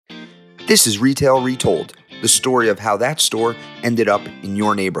This is Retail Retold, the story of how that store ended up in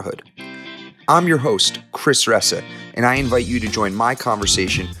your neighborhood. I'm your host, Chris Ressa, and I invite you to join my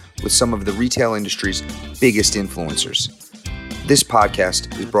conversation with some of the retail industry's biggest influencers. This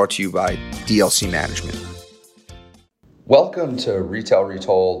podcast is brought to you by DLC Management. Welcome to Retail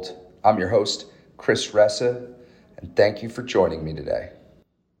Retold. I'm your host, Chris Ressa, and thank you for joining me today.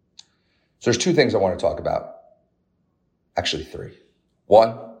 So there's two things I want to talk about. Actually, three.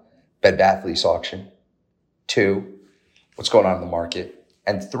 One, Bed Bath Lease Auction. Two, what's going on in the market.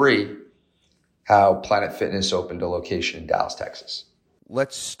 And three, how Planet Fitness opened a location in Dallas, Texas.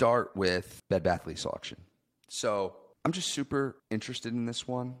 Let's start with Bed Bath Lease Auction. So I'm just super interested in this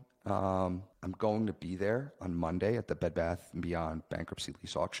one. I'm going to be there on Monday at the Bed Bath & Beyond Bankruptcy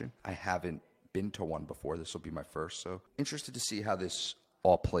Lease Auction. I haven't been to one before. This will be my first. So interested to see how this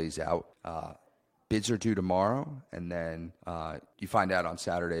all plays out. Bids are due tomorrow, and then you find out on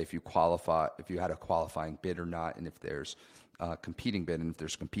Saturday if you qualify, if you had a qualifying bid or not, and if there's a competing bid. And if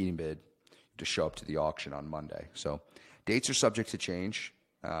there's a competing bid, to show up to the auction on Monday. So dates are subject to change.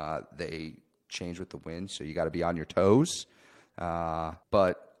 They change with the wind, so you got to be on your toes.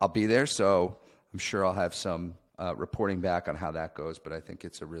 But I'll be there, so I'm sure I'll have some reporting back on how that goes. But I think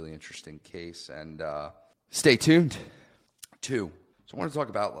it's a really interesting case, and stay tuned. So I want to talk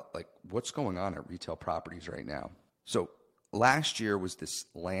about like what's going on at retail properties right now. So last year was this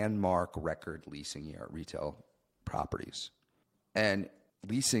landmark record leasing year at retail properties. And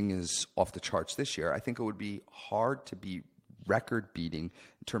leasing is off the charts this year. I think it would be hard to be record beating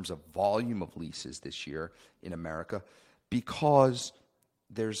in terms of volume of leases this year in America because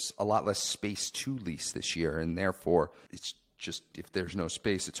there's a lot less space to lease this year. And therefore, it's just, if there's no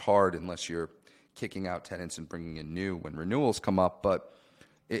space, it's hard unless you're kicking out tenants and bringing in new when renewals come up. But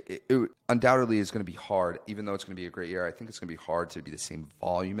it undoubtedly is going to be hard, even though it's going to be a great year. I think it's going to be hard to be the same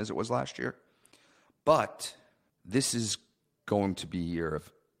volume as it was last year. But this is going to be a year of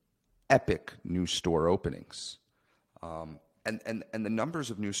epic new store openings. And the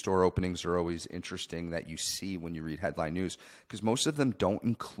numbers of new store openings are always interesting that you see when you read headline news, because most of them don't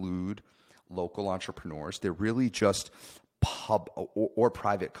include local entrepreneurs. They're really just pub or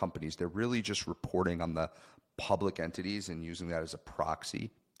private companies. They're really just reporting on the public entities and using that as a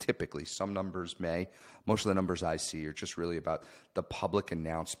proxy. Typically, some numbers may. Most of the numbers I see are just really about the public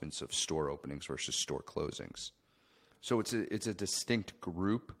announcements of store openings versus store closings. So it's a distinct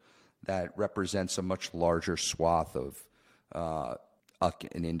group that represents a much larger swath of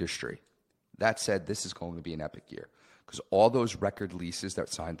an industry. That said, this is going to be an epic year because all those record leases that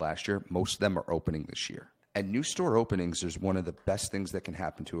signed last year, most of them are opening this year. And new store openings is one of the best things that can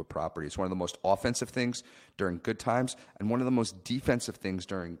happen to a property. It's one of the most offensive things during good times and one of the most defensive things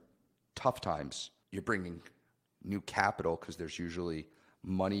during tough times. You're bringing new capital because there's usually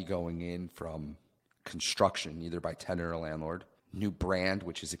money going in from construction, either by tenant or landlord, new brand,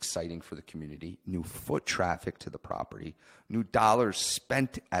 which is exciting for the community, new foot traffic to the property, new dollars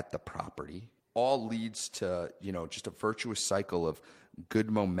spent at the property, all leads to, just a virtuous cycle of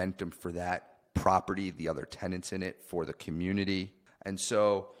good momentum for that property, the other tenants in it, for the community. And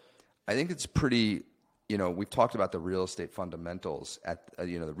so I think it's pretty, we've talked about the real estate fundamentals at,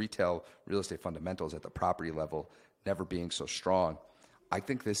 the retail real estate fundamentals at the property level never being so strong. I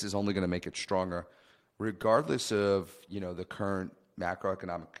think this is only going to make it stronger regardless of, the current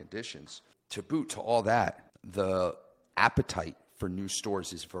macroeconomic conditions. To boot to all that, the appetite for new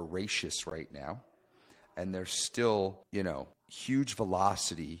stores is voracious right now. And there's still, huge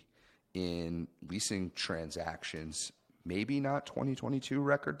velocity in leasing transactions, maybe not 2022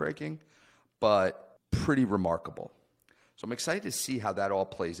 record breaking, but pretty remarkable. So I'm excited to see how that all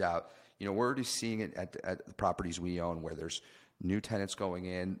plays out. We're already seeing it at the properties we own where there's new tenants going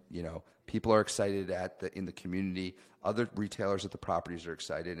in, people are excited in the community, other retailers at the properties are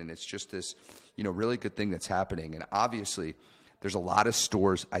excited, and it's just this, really good thing that's happening. And obviously there's a lot of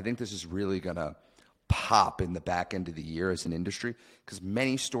stores. I think this is really going to pop in the back end of the year as an industry because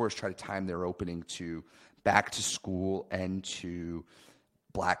many stores try to time their opening to back to school and to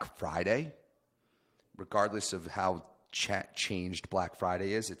Black Friday. Regardless of how changed Black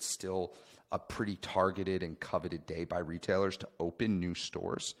Friday is, it's still a pretty targeted and coveted day by retailers to open new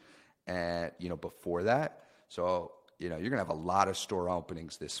stores and before that. So you're gonna have a lot of store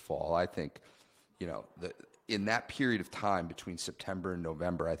openings this fall. I think in that period of time between September and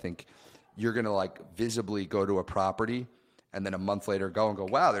November, I think you're going to visibly go to a property and then a month later go,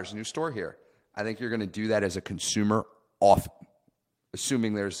 wow, there's a new store here. I think you're going to do that as a consumer often,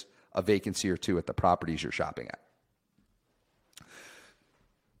 assuming there's a vacancy or two at the properties you're shopping at.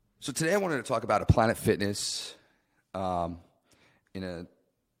 So today I wanted to talk about a Planet Fitness in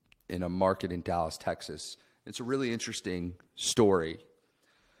in a market in Dallas, Texas. It's a really interesting story.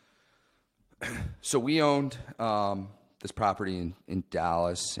 So we owned this property in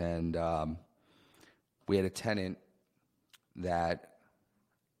Dallas, and we had a tenant that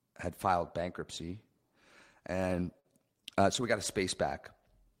had filed bankruptcy, and so we got a space back.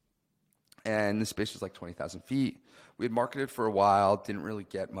 And the space was like 20,000 feet. We had marketed for a while, didn't really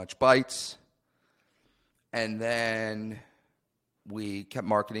get much bites. And then we kept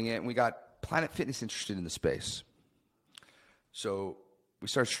marketing it, and we got Planet Fitness interested in the space. So we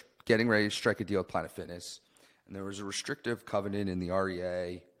started getting ready to strike a deal with Planet Fitness, and there was a restrictive covenant in the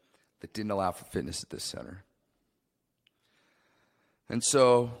REA that didn't allow for fitness at this center. And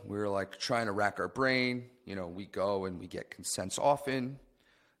so we were like trying to rack our brain. You know, we go and we get consents often.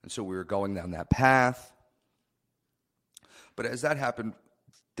 And so we were going down that path. But as that happened,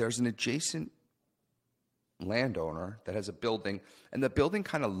 there's an adjacent landowner that has a building, and the building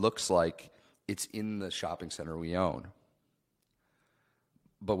kind of looks like it's in the shopping center we own,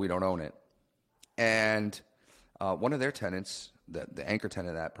 but we don't own it. And one of their tenants, the anchor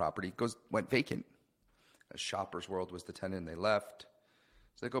tenant of that property, went vacant. Shoppers World was the tenant, and they left.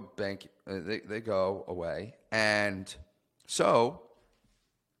 So they go away. And so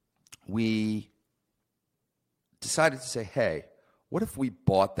we decided to say, hey, what if we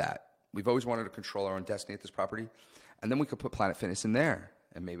bought that? We've always wanted to control our own destiny at this property, and then we could put Planet Fitness in there,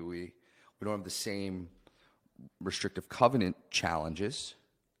 and maybe we don't have the same restrictive covenant challenges.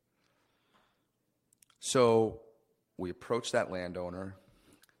 So we approached that landowner.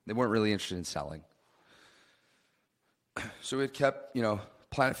 They weren't really interested in selling. So we had kept,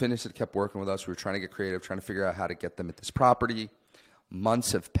 Planet Fitness had kept working with us. We were trying to get creative, trying to figure out how to get them at this property.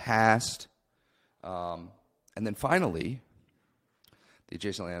 Months have passed. And then finally, the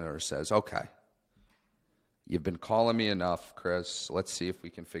adjacent landowner says, okay, you've been calling me enough, Chris. Let's see if we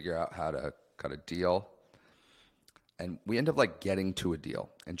can figure out how to cut a deal. And we end up getting to a deal.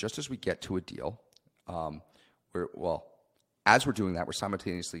 And just as we get to a deal, as we're doing that, we're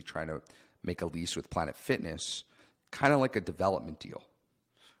simultaneously trying to make a lease with Planet Fitness, kind of like a development deal.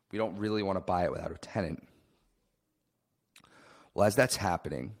 We don't really want to buy it without a tenant. Well, as that's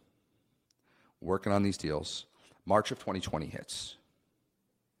happening, working on these deals, March of 2020 hits.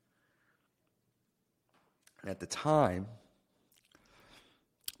 And at the time,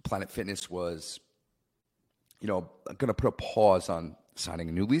 Planet Fitness was, going to put a pause on signing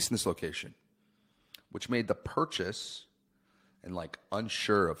a new lease in this location, which made the purchase and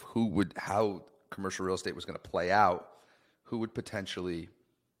unsure of how commercial real estate was going to play out, who would potentially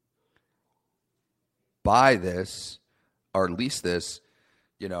buy this or lease this,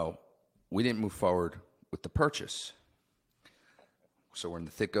 we didn't move forward with the purchase. So we're in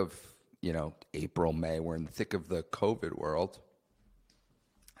the thick of, April, May, we're in the thick of the COVID world.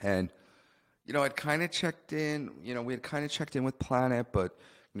 And, I'd kind of checked in, we had kind of checked in with Planet, but,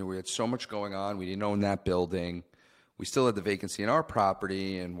 we had so much going on. We didn't own that building. We still had the vacancy in our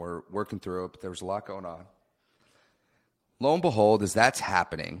property, and we're working through it, but there was a lot going on. Lo and behold, as that's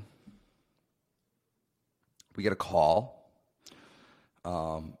happening, we get a call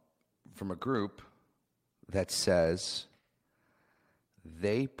from a group that says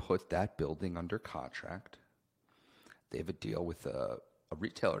they put that building under contract. They have a deal with a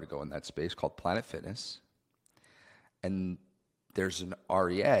retailer to go in that space called Planet Fitness. And there's an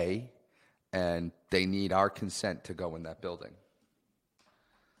REA, and they need our consent to go in that building.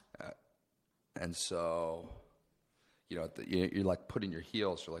 And so, you're putting your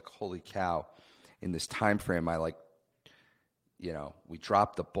heels. You're like, holy cow. In this time frame, we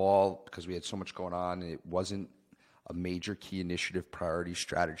dropped the ball because we had so much going on. It wasn't a major key initiative, priority,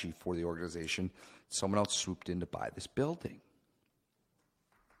 strategy for the organization. Someone else swooped in to buy this building.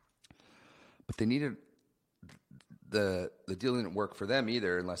 But they needed the deal didn't work for them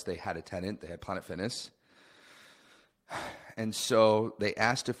either unless they had a tenant. They had Planet Fitness. And so they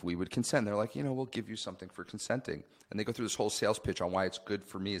asked if we would consent. They're like, we'll give you something for consenting. And they go through this whole sales pitch on why it's good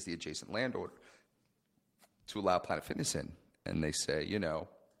for me as the adjacent landlord to allow Planet Fitness in. And they say, it'll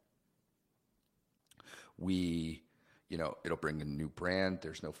bring a new brand.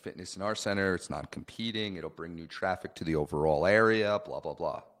 There's no fitness in our center. It's not competing. It'll bring new traffic to the overall area, blah, blah,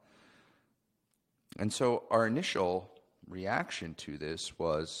 blah. And so our initial reaction to this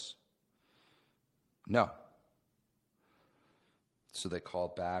was no. So they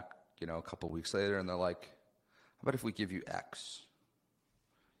called back, a couple of weeks later, and they're like, how about if we give you X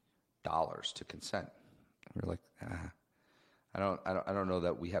dollars to consent? And we're like, I don't know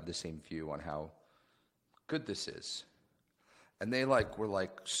that we have the same view on how good this is. And they were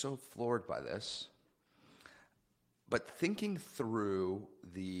so floored by this. But thinking through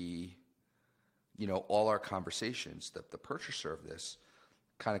the all our conversations, the purchaser of this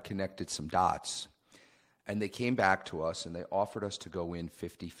kind of connected some dots. And they came back to us and they offered us to go in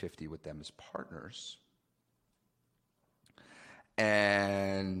 50-50 with them as partners.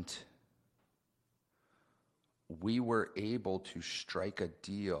 And we were able to strike a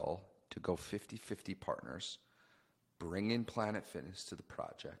deal to go 50-50 partners, bring in Planet Fitness to the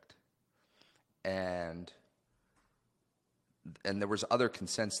project, and there was other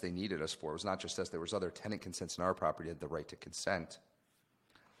consents they needed us for. It was not just us. There was other tenant consents in our property that had the right to consent.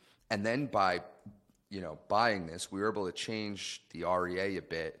 And then by buying this, we were able to change the REA a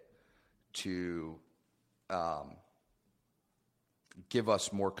bit to give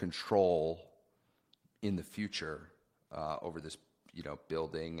us more control in the future over this,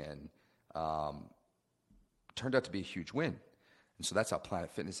 building, and turned out to be a huge win. And so that's how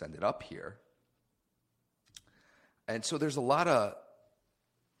Planet Fitness ended up here. And so there's a lot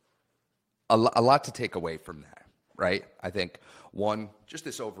to take away from that, right? I think, one, just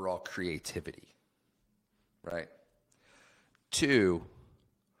this overall creativity, right? Two,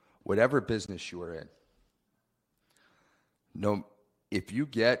 whatever business you are in, if you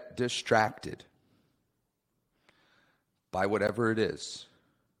get distracted by whatever it is,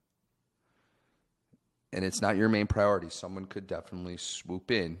 and it's not your main priority, someone could definitely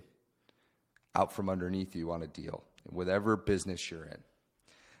swoop in out from underneath you on a deal. Whatever business you're in,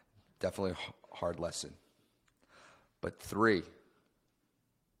 definitely a hard lesson. But three,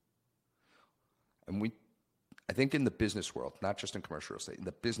 and I think in the business world, not just in commercial real estate, in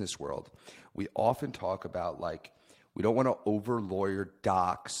the business world, we often talk about we don't want to over-lawyer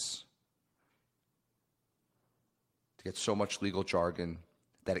docs to get so much legal jargon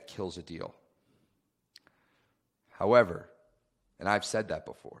that it kills a deal. However, and I've said that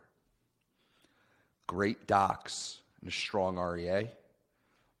before, great docs and a strong REA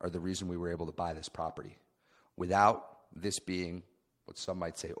are the reason we were able to buy this property. Without this being what some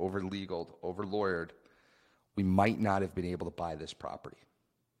might say over-legaled, over-lawyered, we might not have been able to buy this property.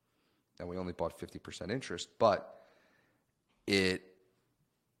 And we only bought 50% interest, but it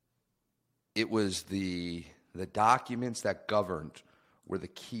was the documents that governed were the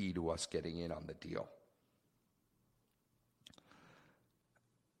key to us getting in on the deal.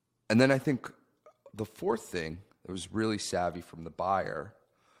 And then I think the fourth thing that was really savvy from the buyer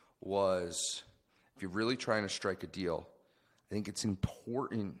was, if you're really trying to strike a deal, I think it's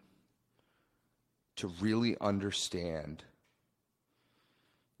important to really understand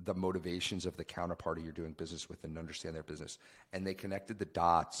the motivations of the counterparty you're doing business with and understand their business. And they connected the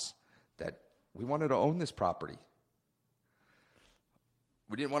dots that we wanted to own this property.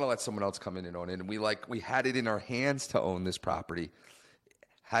 We didn't want to let someone else come in and own it. And we had it in our hands to own this property.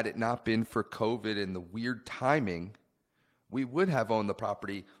 Had it not been for COVID and the weird timing, we would have owned the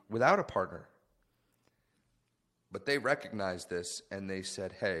property without a partner. But they recognized this and they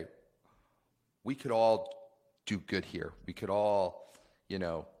said, hey, we could all do good here. We could all,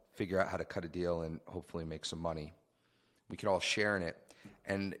 figure out how to cut a deal and hopefully make some money. We could all share in it.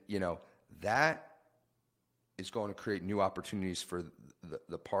 And, that is going to create new opportunities for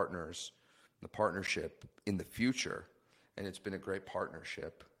the partners, the partnership in the future. And it's been a great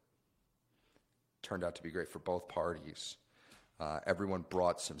partnership. Turned out to be great for both parties. Everyone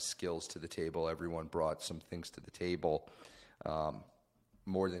brought some skills to the table. Everyone brought some things to the table,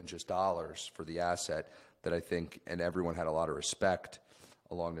 more than just dollars for the asset that I think, and everyone had a lot of respect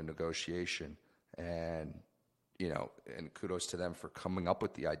along the negotiation. And, and kudos to them for coming up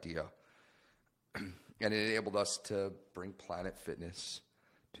with the idea. And it enabled us to bring Planet Fitness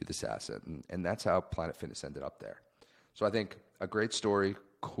to this asset. And that's how Planet Fitness ended up there. So I think a great story,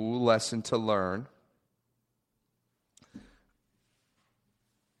 cool lesson to learn.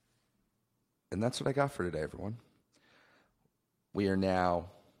 And that's what I got for today, everyone. We are now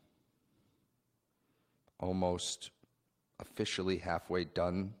almost officially halfway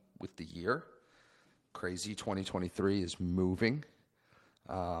done with the year. Crazy 2023 is moving.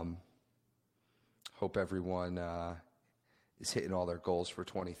 Hope everyone is hitting all their goals for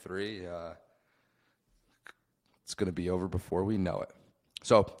 23. It's going to be over before we know it.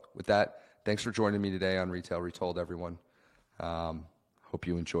 So with that, thanks for joining me today on Retail Retold, everyone. Hope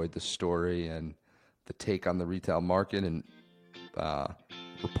you enjoyed the story and the take on the retail market, and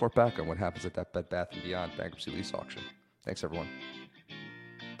report back on what happens at that Bed Bath & Beyond Bankruptcy Lease Auction. Thanks, everyone.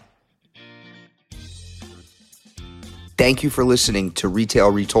 Thank you for listening to Retail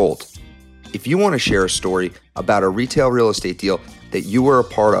Retold. If you want to share a story about a retail real estate deal that you were a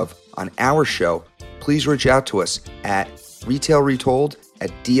part of on our show, please reach out to us at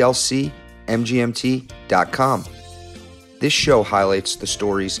retailretold@dlcmgmt.com. This show highlights the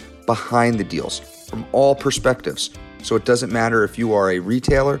stories behind the deals from all perspectives. So it doesn't matter if you are a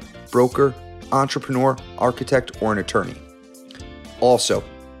retailer, broker, entrepreneur, architect, or an attorney. Also,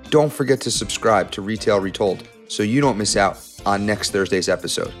 don't forget to subscribe to Retail Retold so you don't miss out on next Thursday's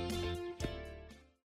episode.